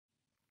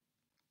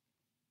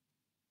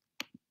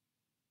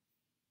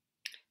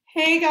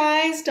Hey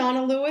guys,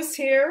 Donna Lewis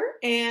here,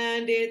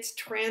 and it's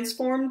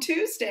Transform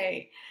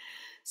Tuesday.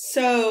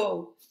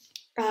 So,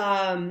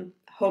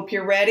 hope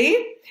you're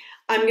ready.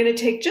 I'm going to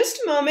take just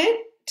a moment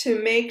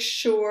to make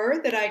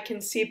sure that I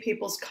can see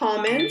people's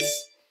comments.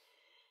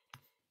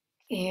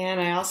 And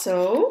I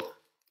also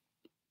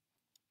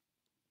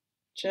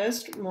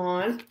just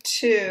want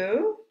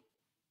to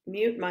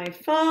mute my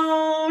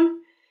phone.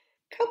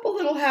 Couple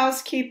little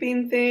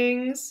housekeeping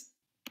things.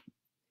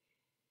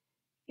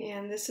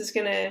 And this is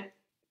going to,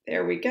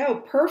 there we go,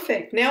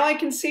 perfect. Now I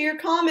can see your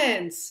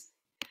comments.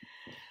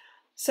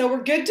 So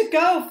we're good to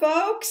go,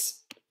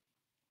 folks.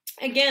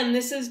 Again,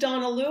 this is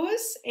Donna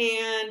Lewis,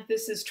 and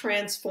this is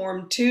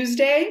Transform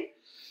Tuesday.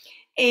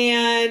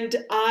 And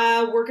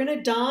we're going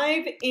to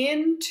dive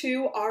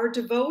into our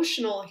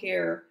devotional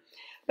here.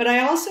 But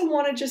I also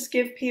want to just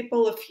give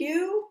people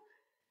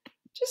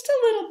just a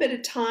little bit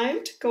of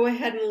time to go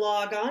ahead and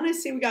log on. I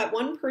see we got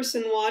one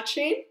person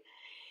watching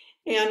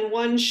and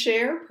one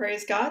share.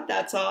 Praise God,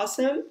 that's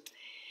awesome.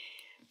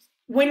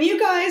 When you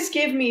guys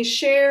give me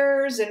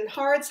shares and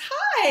hearts,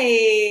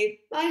 hi,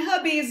 my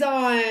hubby's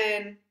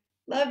on.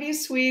 Love you,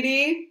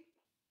 sweetie.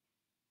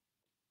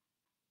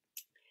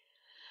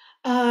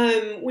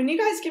 When you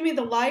guys give me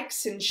the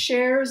likes and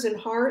shares and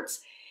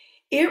hearts,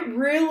 it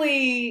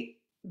really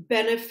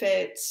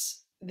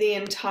benefits the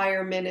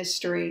entire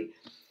ministry.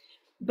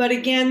 But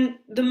again,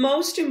 the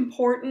most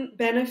important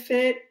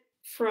benefit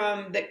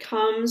that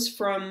comes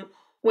from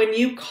when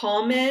you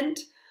comment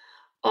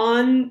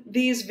on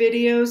these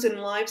videos and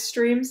live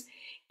streams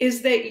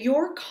is that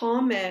your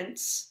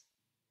comments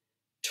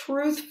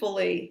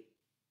truthfully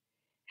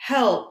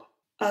help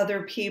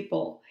other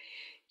people.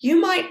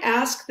 You might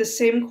ask the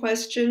same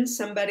question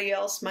somebody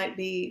else might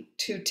be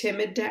too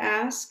timid to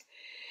ask.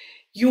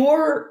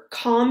 Your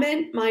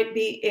comment might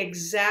be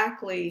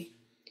exactly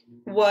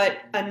what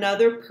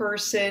another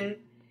person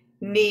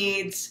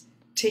needs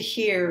to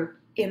hear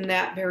in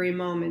that very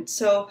moment.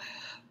 So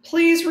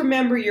please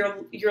remember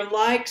your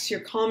likes,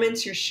 your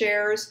comments, your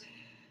shares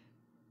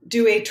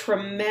do a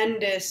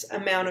tremendous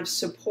amount of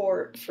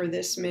support for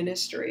this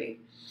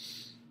ministry.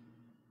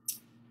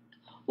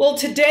 Well,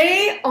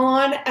 today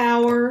on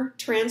our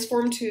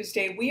Transform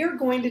Tuesday, we are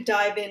going to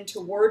dive into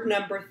word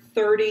number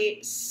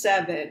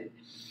 37.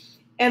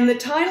 And the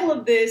title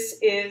of this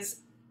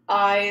is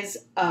Eyes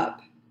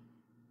Up.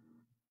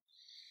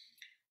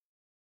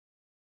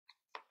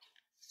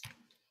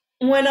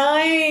 When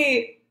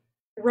I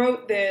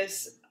wrote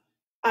this,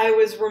 I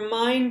was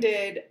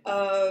reminded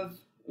of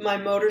my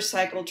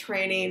motorcycle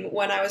training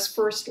when I was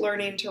first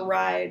learning to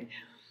ride.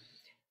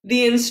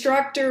 The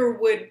instructor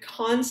would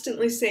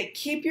constantly say,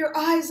 keep your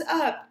eyes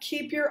up,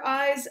 keep your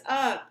eyes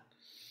up.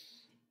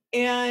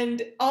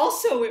 And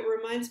also it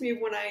reminds me of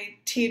when I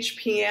teach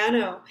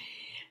piano.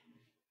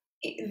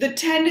 The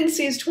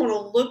tendency is to want to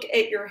look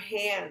at your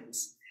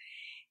hands.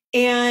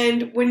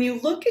 And when you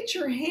look at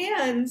your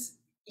hands,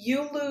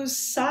 you lose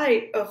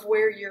sight of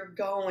where you're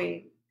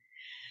going.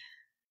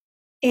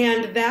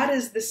 And that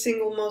is the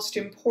single most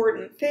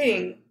important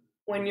thing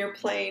when you're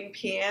playing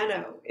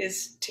piano,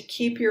 is to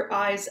keep your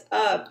eyes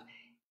up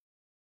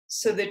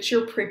so that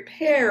you're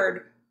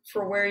prepared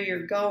for where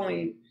you're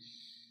going.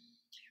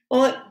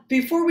 Well,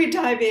 before we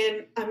dive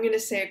in, I'm going to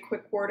say a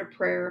quick word of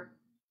prayer.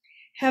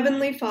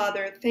 Heavenly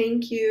Father,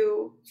 thank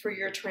you for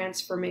your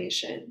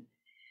transformation.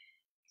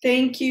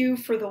 Thank you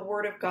for the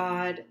Word of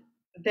God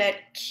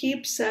that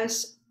keeps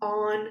us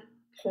on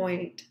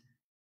point,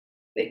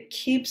 that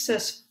keeps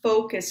us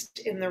focused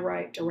in the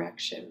right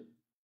direction.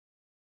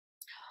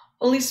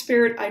 Holy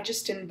Spirit, I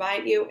just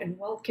invite you and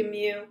welcome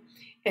you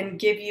and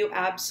give you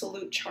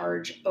absolute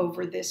charge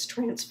over this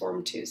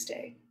Transform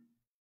Tuesday.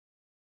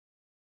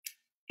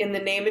 In the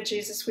name of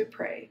Jesus we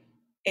pray.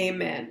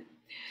 Amen.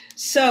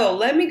 So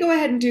let me go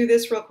ahead and do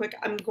this real quick.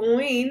 I'm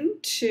going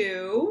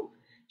to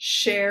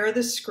share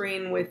the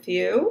screen with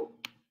you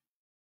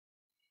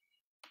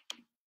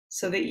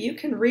so that you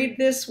can read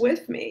this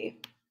with me.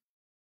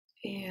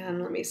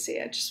 And let me see,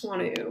 I just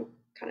want to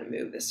kind of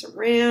move this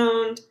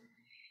around.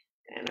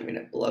 And I'm going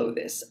to blow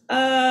this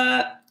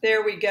up.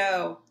 There we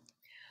go.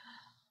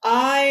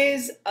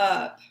 Eyes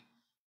up.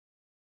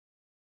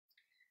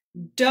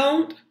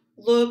 Don't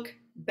look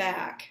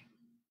back.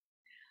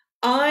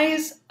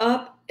 Eyes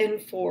up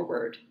and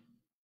forward.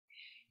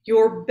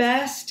 Your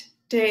best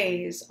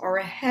days are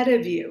ahead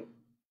of you,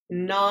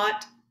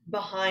 not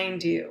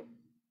behind you.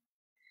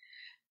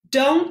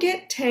 Don't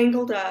get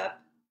tangled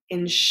up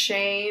in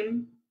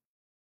shame,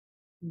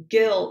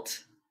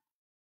 guilt,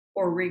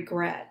 or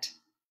regret.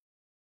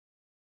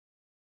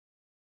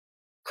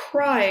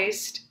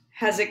 Christ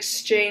has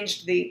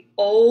exchanged the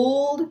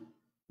old,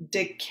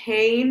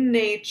 decaying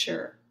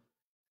nature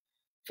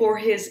for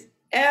his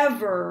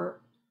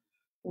ever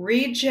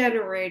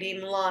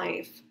regenerating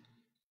life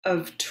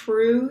of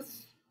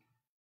truth,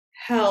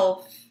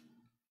 health,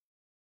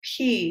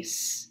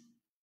 peace,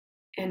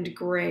 and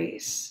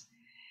grace.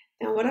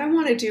 Now, what I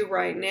want to do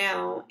right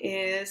now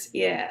is,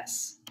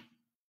 yes,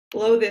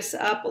 blow this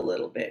up a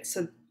little bit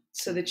so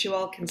that you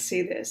all can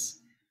see this.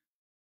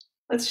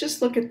 Let's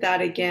just look at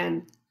that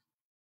again.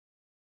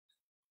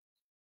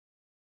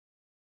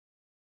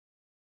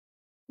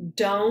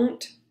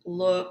 Don't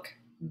look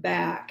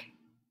back.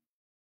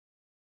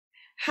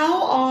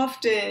 How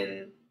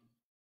often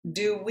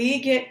do we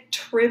get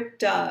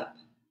tripped up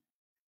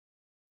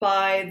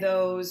by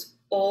those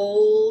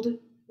old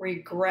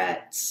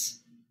regrets,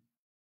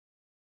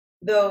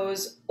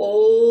 those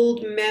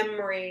old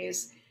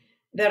memories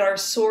that are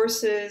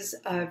sources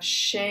of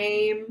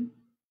shame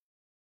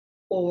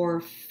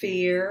or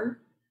fear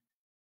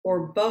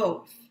or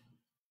both?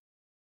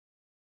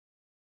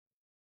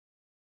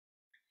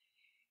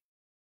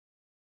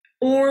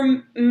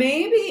 Or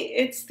maybe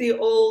it's the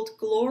old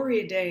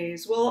glory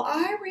days. Well,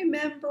 I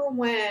remember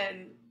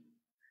when.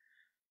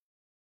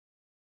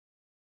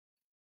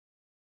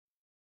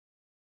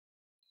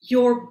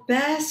 Your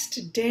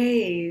best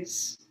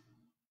days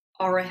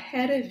are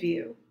ahead of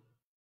you,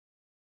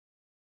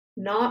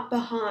 not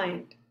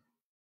behind.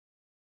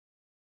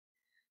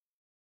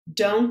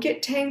 Don't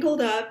get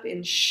tangled up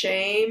in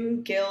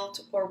shame,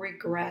 guilt, or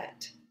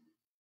regret.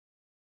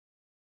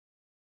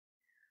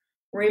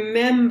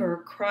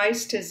 Remember,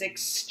 Christ has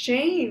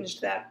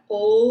exchanged that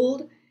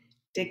old,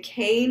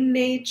 decaying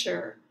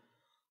nature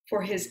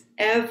for his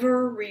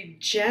ever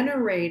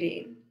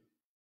regenerating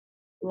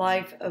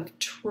life of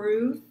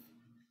truth,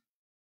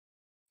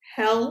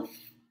 health,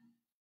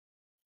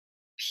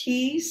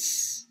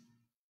 peace,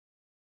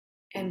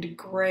 and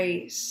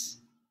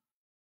grace.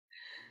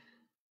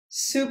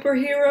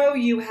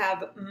 Superhero, you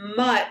have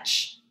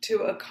much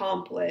to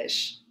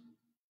accomplish,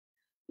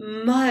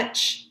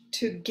 much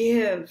to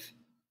give.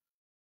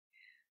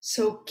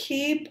 So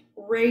keep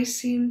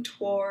racing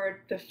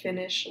toward the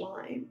finish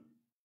line.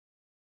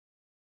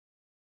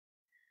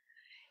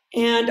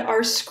 And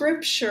our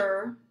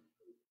scripture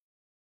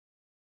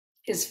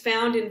is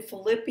found in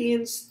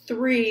Philippians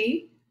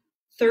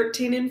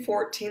 3:13 and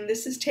 14.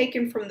 This is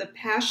taken from the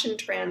Passion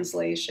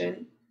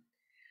Translation.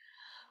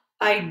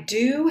 I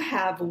do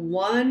have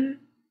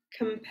one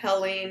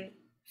compelling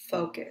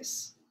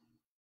focus.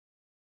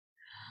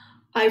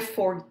 I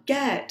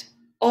forget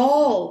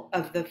all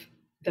of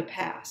the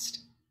past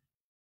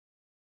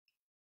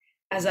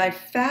as I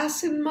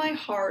fasten my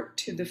heart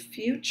to the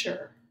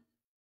future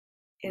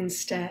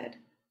instead.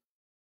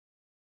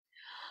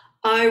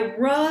 I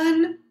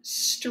run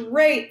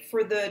straight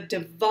for the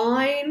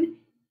divine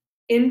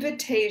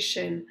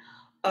invitation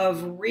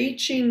of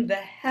reaching the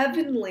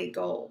heavenly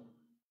goal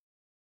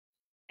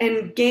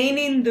and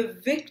gaining the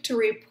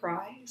victory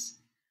prize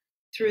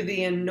through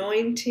the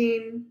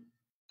anointing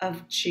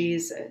of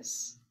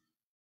Jesus.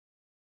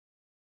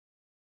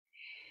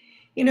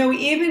 You know,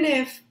 even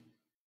if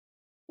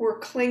we're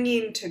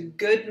clinging to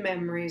good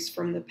memories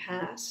from the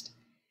past,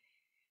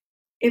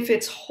 if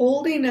it's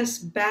holding us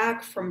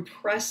back from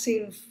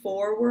pressing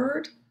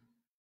forward,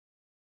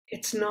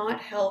 it's not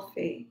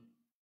healthy.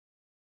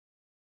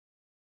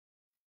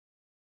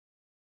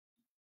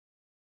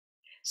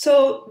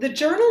 So the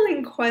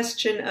journaling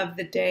question of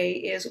the day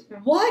is,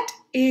 what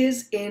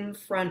is in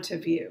front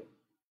of you?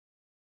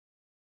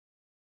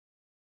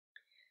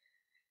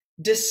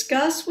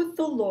 Discuss with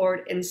the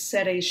Lord and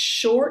set a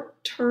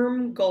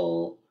short-term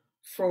goal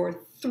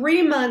for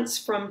 3 months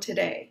from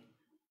today.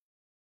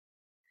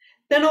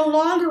 Then a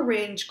longer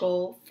range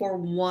goal for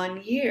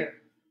 1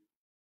 year.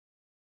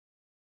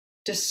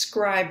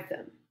 Describe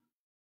them.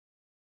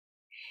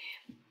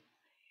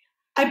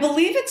 I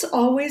believe it's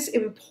always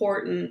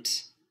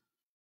important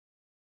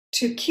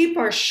to keep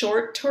our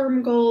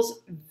short-term goals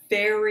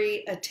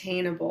very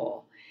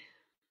attainable.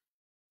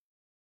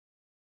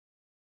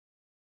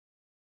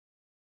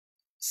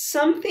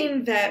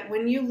 Something that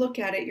when you look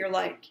at it, you're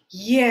like,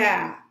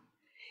 yeah,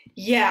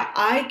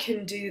 I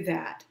can do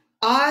that.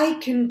 I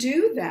can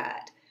do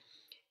that.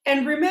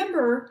 And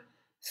remember,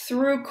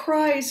 through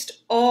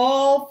Christ,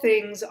 all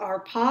things are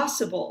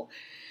possible.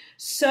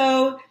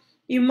 So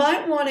you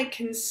might want to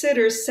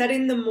consider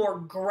setting the more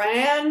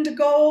grand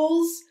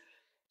goals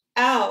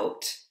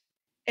out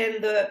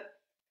and the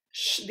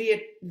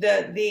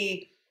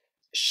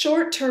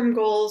short-term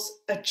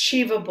goals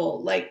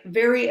achievable, like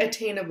very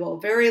attainable,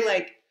 very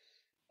like,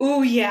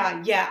 ooh,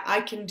 yeah,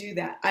 I can do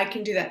that. I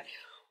can do that.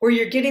 Where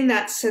you're getting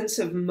that sense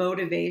of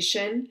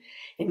motivation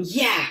and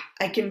yeah,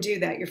 I can do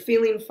that. You're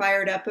feeling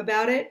fired up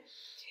about it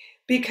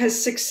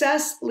because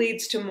success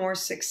leads to more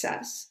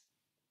success.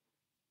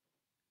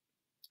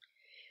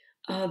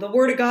 The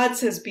Word of God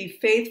says, be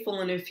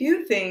faithful in a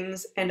few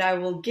things and I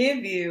will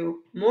give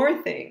you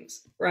more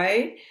things,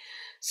 right?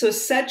 So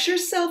set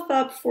yourself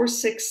up for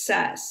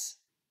success.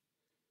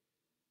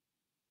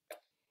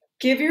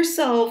 Give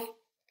yourself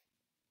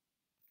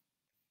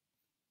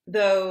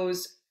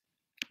those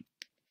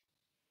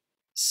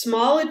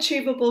small,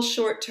 achievable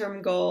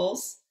short-term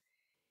goals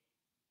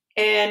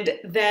and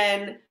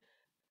then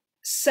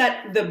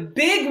set the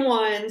big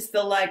ones,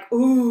 the like,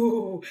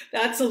 ooh,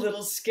 that's a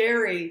little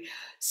scary.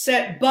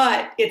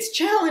 But it's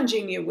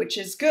challenging you, which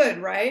is good,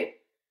 right?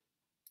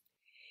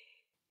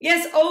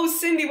 Yes, oh,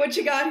 Cindy, what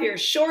you got here?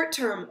 Short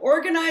term,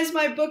 organize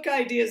my book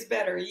ideas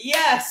better.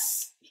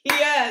 Yes,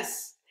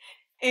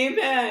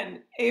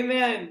 amen,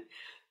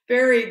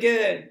 very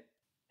good,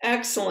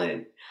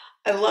 excellent.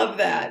 I love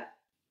that.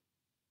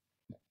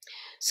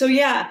 So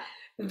yeah,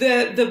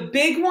 the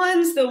big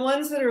ones, the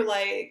ones that are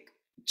like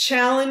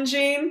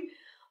challenging,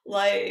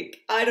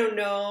 like I don't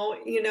know,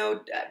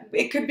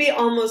 it could be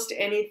almost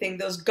anything.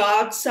 Those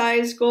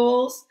God-sized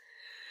goals,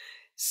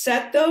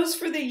 set those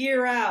for the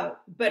year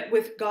out. But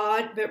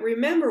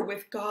remember,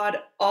 with God,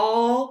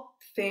 all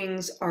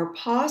things are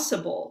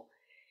possible.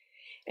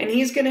 And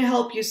He's going to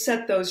help you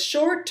set those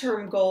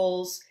short-term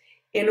goals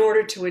in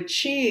order to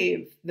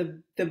achieve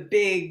the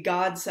big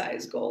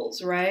God-sized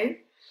goals, right?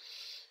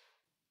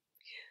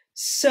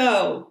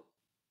 So,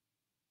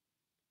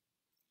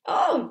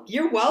 oh,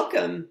 you're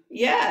welcome.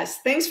 Yes,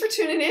 thanks for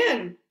tuning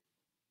in.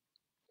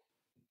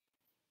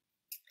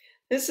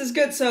 This is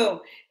good.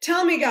 So,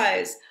 tell me,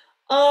 guys.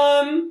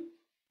 I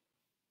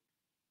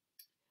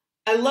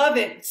love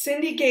it.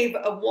 Cindy gave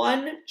a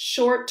one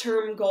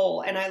short-term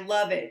goal, and I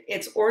love it.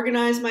 It's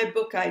organize my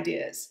book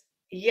ideas.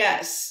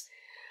 Yes.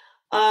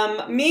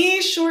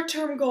 Me,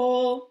 short-term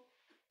goal.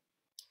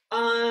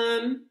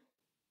 Um,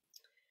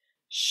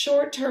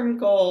 Short-term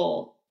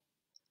goal.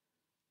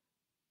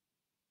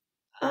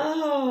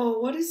 Oh,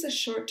 what is the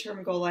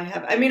short-term goal I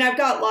have? I mean, I've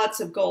got lots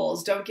of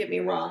goals, don't get me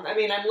wrong. I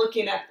mean, I'm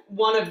looking at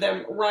one of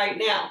them right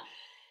now.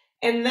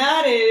 And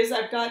that is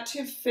I've got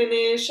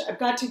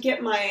to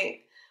get my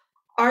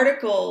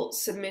article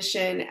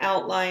submission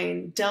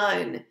outline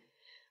done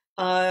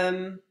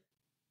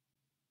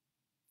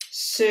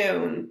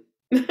soon.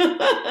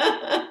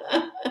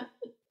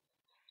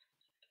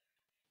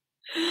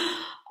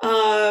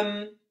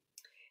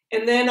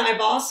 And then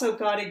I've also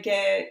got to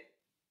get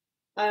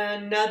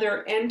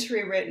another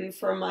entry written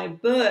for my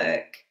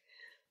book,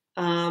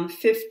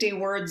 50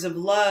 Words of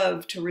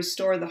Love to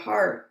Restore the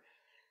Heart.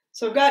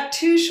 So I've got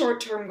two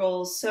short-term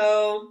goals.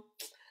 So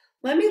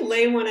let me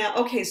lay one out.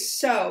 Okay,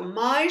 so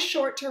my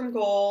short-term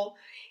goal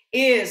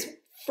is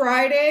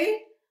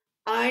Friday,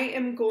 I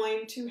am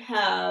going to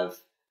have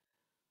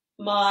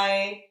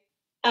my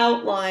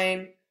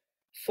outline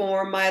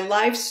for my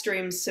live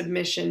stream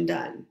submission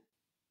done.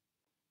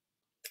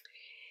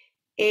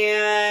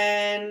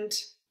 And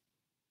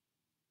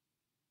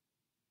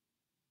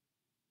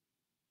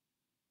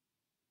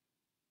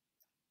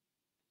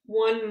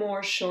one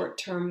more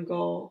short-term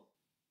goal.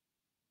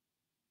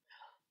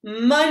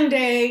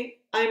 Monday,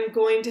 I'm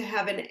going to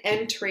have an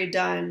entry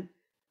done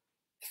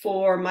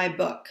for my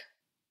book.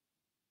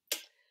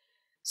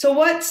 So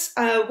what's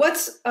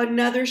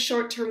another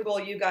short-term goal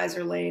you guys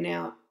are laying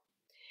out?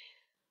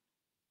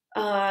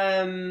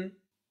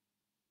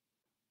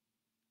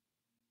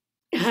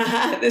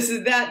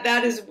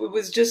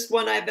 Was just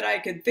one that I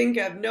could think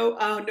of. No,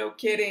 oh, no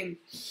kidding.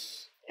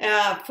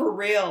 For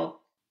real.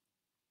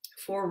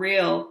 For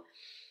real.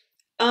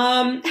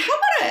 How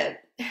about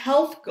a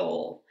health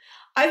goal?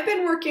 I've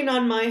been working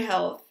on my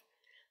health,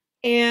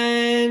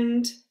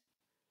 and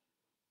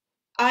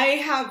I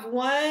have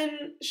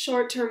one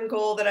short-term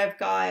goal that I've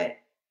got,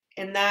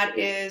 and that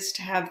is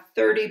to have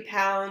 30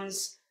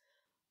 pounds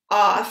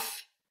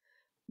off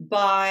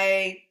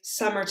by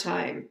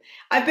summertime.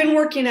 I've been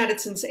working at it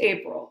since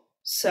April,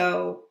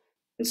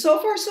 and so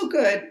far so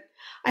good.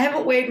 I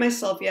haven't weighed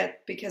myself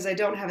yet because I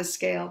don't have a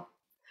scale.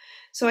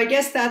 So I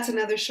guess that's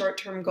another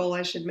short-term goal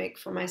I should make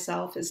for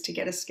myself, is to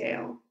get a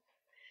scale.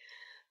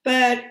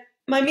 But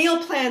my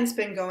meal plan's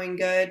been going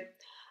good.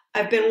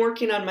 I've been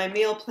working on my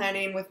meal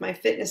planning with my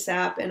fitness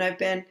app,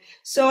 and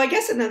so I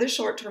guess another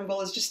short-term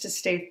goal is just to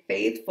stay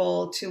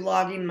faithful to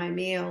logging my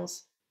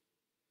meals.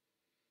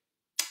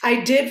 I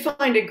did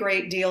find a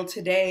great deal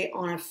today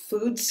on a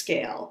food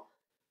scale.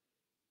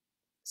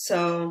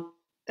 So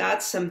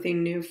that's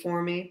something new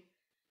for me.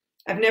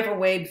 I've never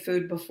weighed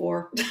food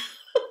before.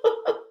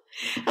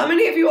 How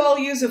many of you all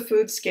use a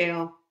food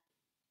scale?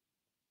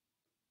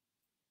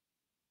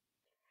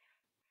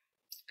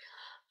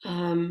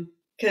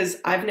 Because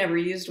I've never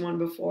used one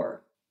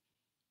before.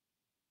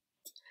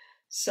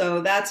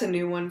 So that's a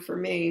new one for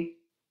me.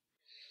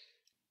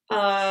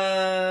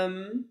 I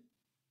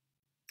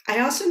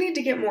also need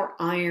to get more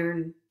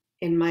iron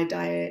in my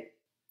diet.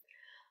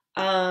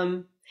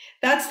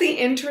 That's the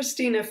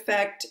interesting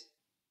effect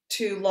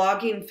to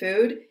logging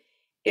food,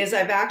 is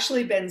I've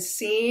actually been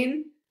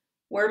seeing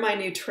where my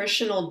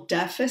nutritional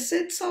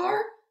deficits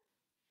are.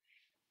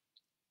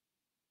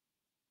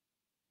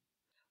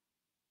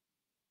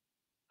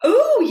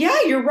 Oh,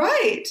 yeah, you're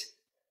right.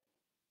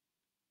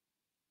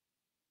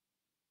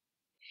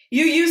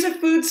 You use a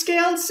food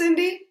scale,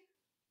 Cindy?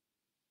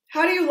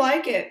 How do you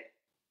like it?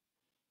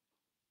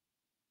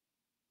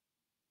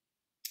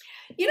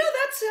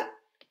 That's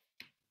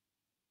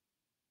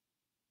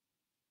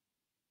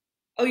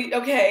oh,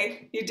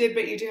 okay, you did,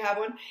 but you do have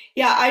one?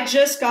 Yeah, I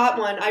just got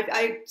one.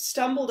 I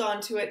stumbled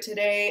onto it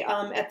today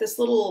at this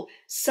little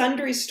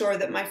sundry store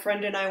that my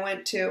friend and I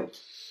went to.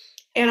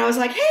 And I was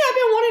like, hey, I've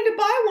been wanting to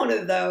buy one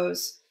of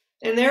those.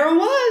 And there it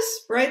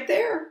was, right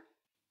there.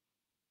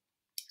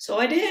 So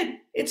I did.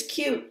 It's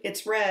cute.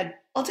 It's red.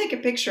 I'll take a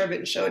picture of it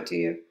and show it to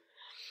you.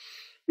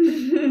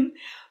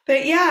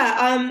 But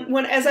yeah,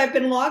 as I've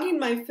been logging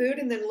my food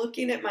and then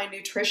looking at my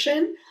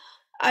nutrition,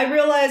 I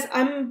realize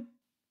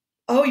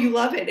oh, you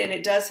love it, and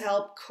it does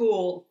help.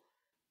 Cool.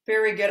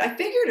 Very good. I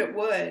figured it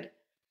would.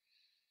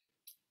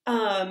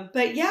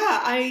 But yeah,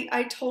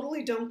 I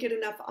totally don't get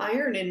enough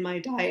iron in my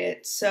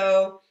diet.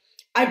 So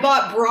I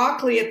bought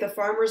broccoli at the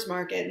farmer's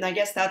market, and I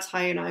guess that's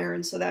high in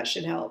iron, so that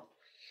should help.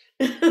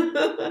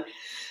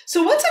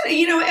 So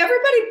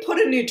everybody put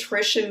a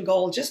nutrition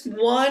goal, just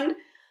one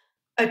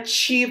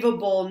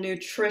achievable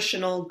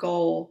nutritional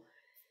goal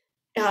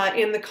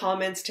in the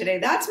comments today.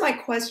 That's my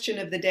question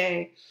of the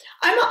day.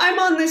 I'm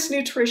on this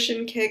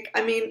nutrition kick.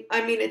 I mean,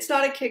 it's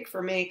not a kick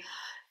for me.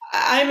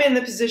 I'm in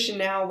the position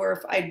now where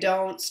if I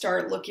don't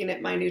start looking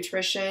at my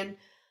nutrition,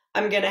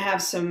 I'm going to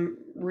have some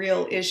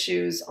real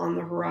issues on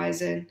the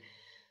horizon.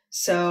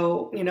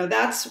 So,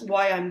 that's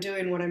why I'm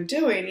doing what I'm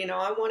doing.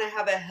 I want to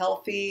have a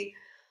healthy,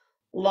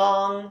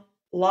 long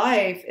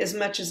life as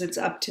much as it's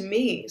up to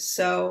me.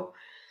 So,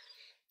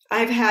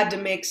 I've had to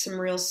make some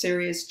real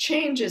serious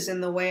changes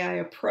in the way I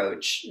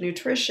approach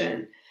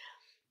nutrition.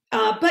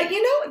 But,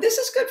 this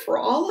is good for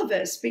all of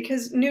us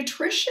because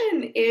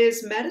nutrition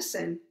is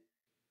medicine.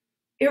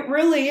 It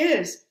really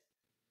is.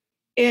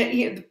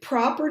 The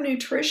proper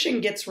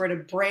nutrition gets rid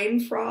of brain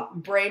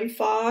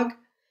fog.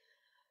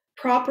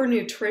 Proper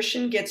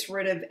nutrition gets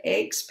rid of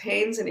aches,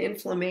 pains, and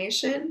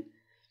inflammation.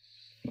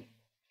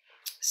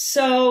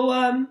 So,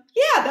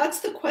 yeah, that's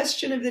the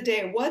question of the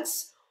day.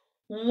 What's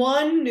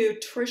one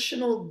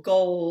nutritional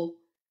goal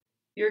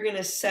you're going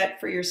to set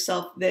for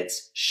yourself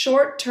that's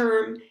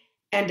short-term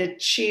and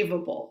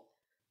achievable?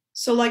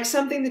 So, like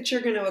something that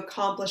you're going to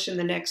accomplish in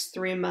the next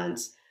 3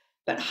 months,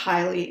 but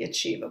highly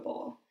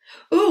achievable.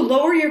 Ooh,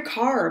 lower your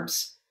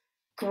carbs.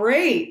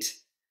 Great.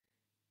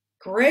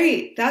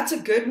 Great. That's a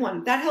good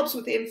one. That helps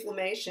with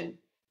inflammation.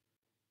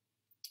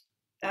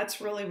 That's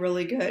really,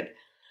 really good.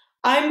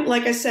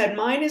 Like I said,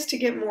 mine is to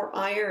get more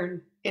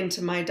iron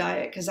into my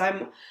diet because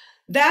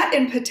that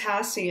and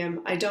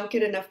potassium. I don't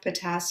get enough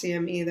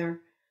potassium either.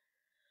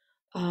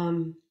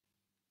 And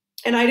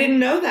I didn't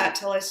know that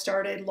till I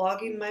started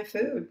logging my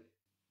food.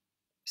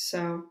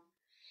 So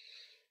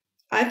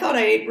I thought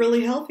I ate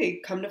really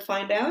healthy. Come to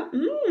find out,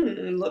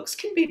 looks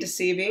can be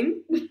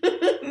deceiving.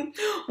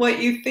 What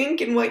you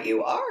think and what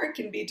you are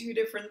can be two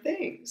different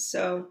things.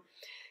 So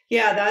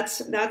yeah,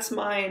 that's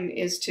mine,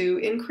 is to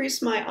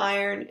increase my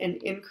iron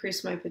and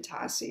increase my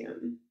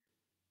potassium.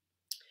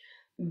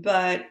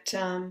 But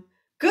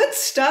good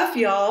stuff,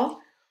 y'all.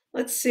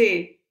 Let's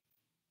see.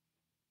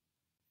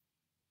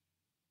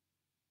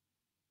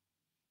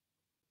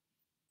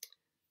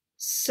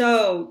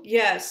 So,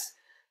 yes,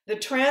 the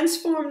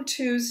Transform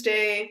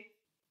Tuesday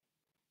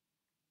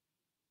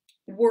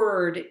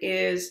word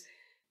is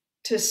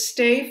to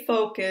stay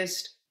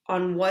focused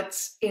on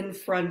what's in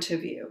front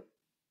of you.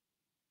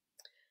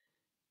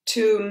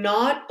 To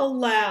not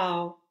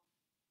allow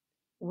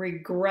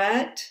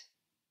regret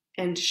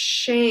and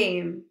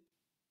shame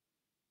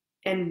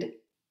and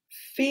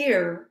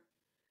fear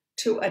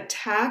to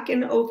attack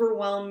and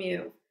overwhelm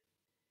you.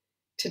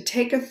 To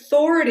take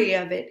authority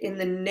of it in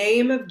the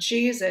name of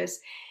Jesus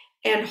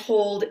and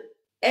hold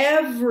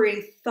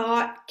every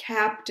thought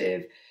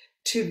captive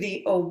to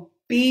the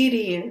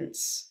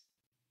obedience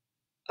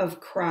of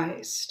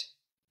Christ.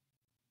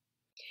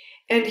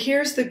 And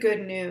here's the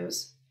good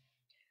news.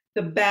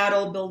 The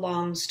battle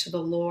belongs to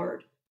the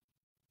Lord.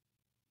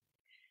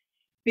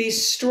 Be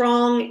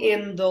strong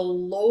in the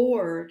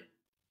Lord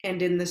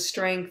and in the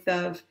strength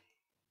of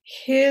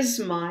His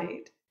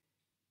might.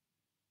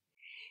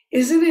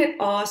 Isn't it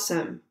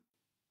awesome?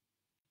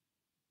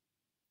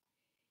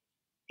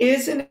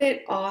 Isn't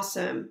it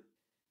awesome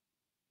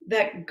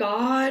that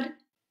God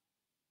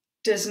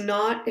does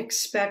not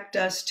expect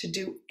us to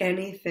do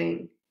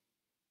anything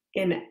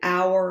in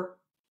our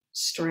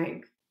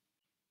strength,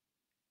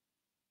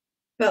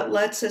 but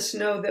lets us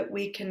know that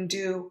we can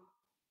do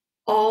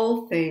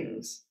all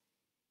things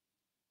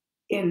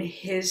in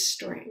His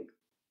strength?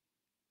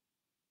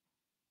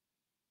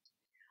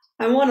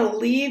 I want to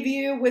leave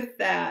you with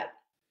that.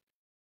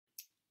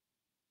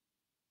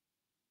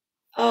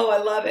 Oh, I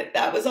love it.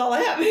 That was all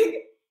I have.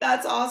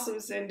 That's awesome,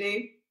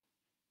 Cindy.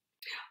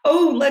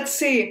 Oh, let's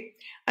see.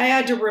 I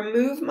had to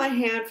remove my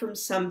hand from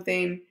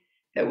something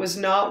that was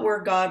not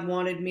where God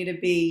wanted me to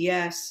be.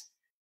 Yes.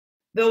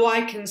 Though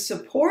I can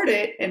support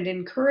it and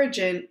encourage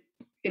it,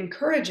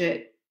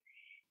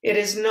 it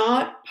is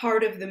not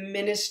part of the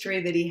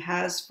ministry that He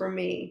has for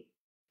me.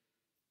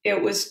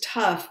 It was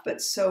tough,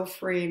 but so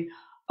freeing.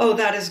 Oh,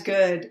 that is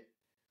good.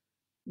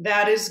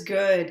 That is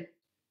good.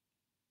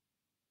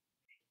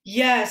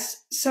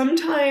 Yes,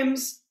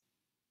 sometimes,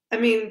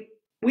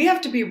 we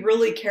have to be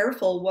really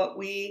careful what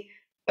we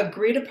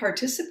agree to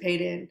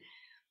participate in.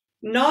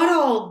 Not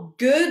all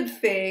good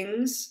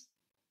things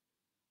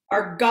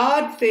are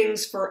God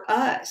things for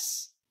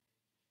us.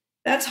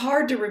 That's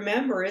hard to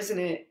remember, isn't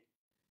it?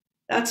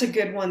 That's a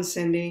good one,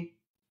 Cindy.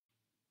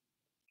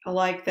 I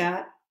like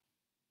that.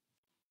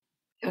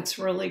 That's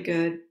really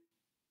good.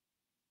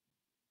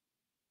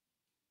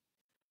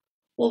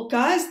 Well,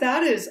 guys,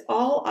 that is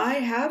all I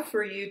have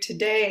for you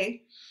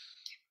today.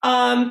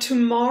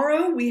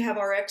 Tomorrow we have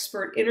our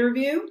expert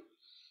interview.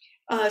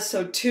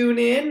 So tune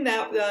in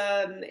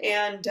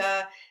and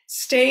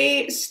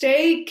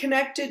stay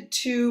connected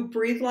to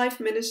Breathe Life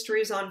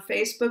Ministries on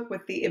Facebook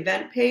with the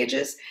event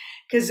pages,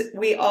 because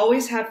we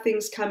always have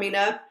things coming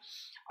up.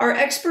 Our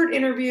expert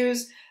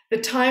interviews, the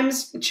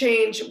times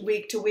change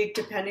week to week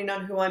depending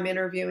on who I'm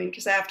interviewing,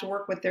 because I have to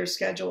work with their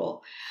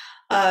schedule.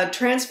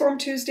 Transform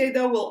Tuesday,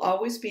 though, will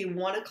always be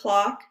 1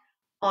 o'clock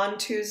on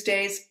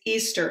Tuesdays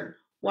Eastern.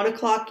 1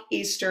 o'clock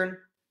Eastern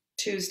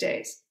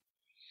Tuesdays.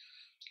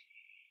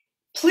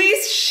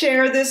 Please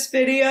share this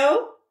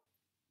video.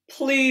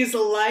 Please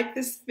like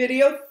this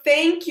video.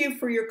 Thank you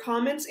for your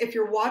comments. If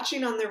you're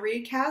watching on the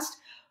recast,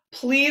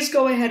 please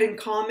go ahead and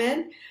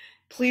comment.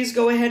 Please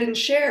go ahead and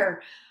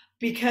share,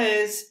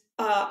 because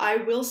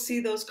I will see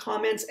those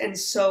comments, and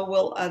so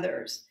will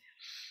others.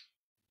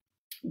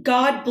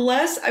 God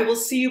bless. I will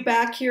see you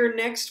back here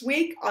next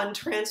week on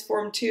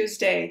Transform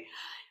Tuesday.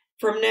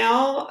 For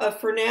now,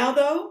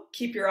 though,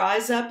 keep your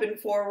eyes up and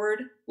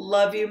forward.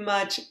 Love you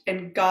much,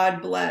 and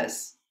God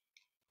bless.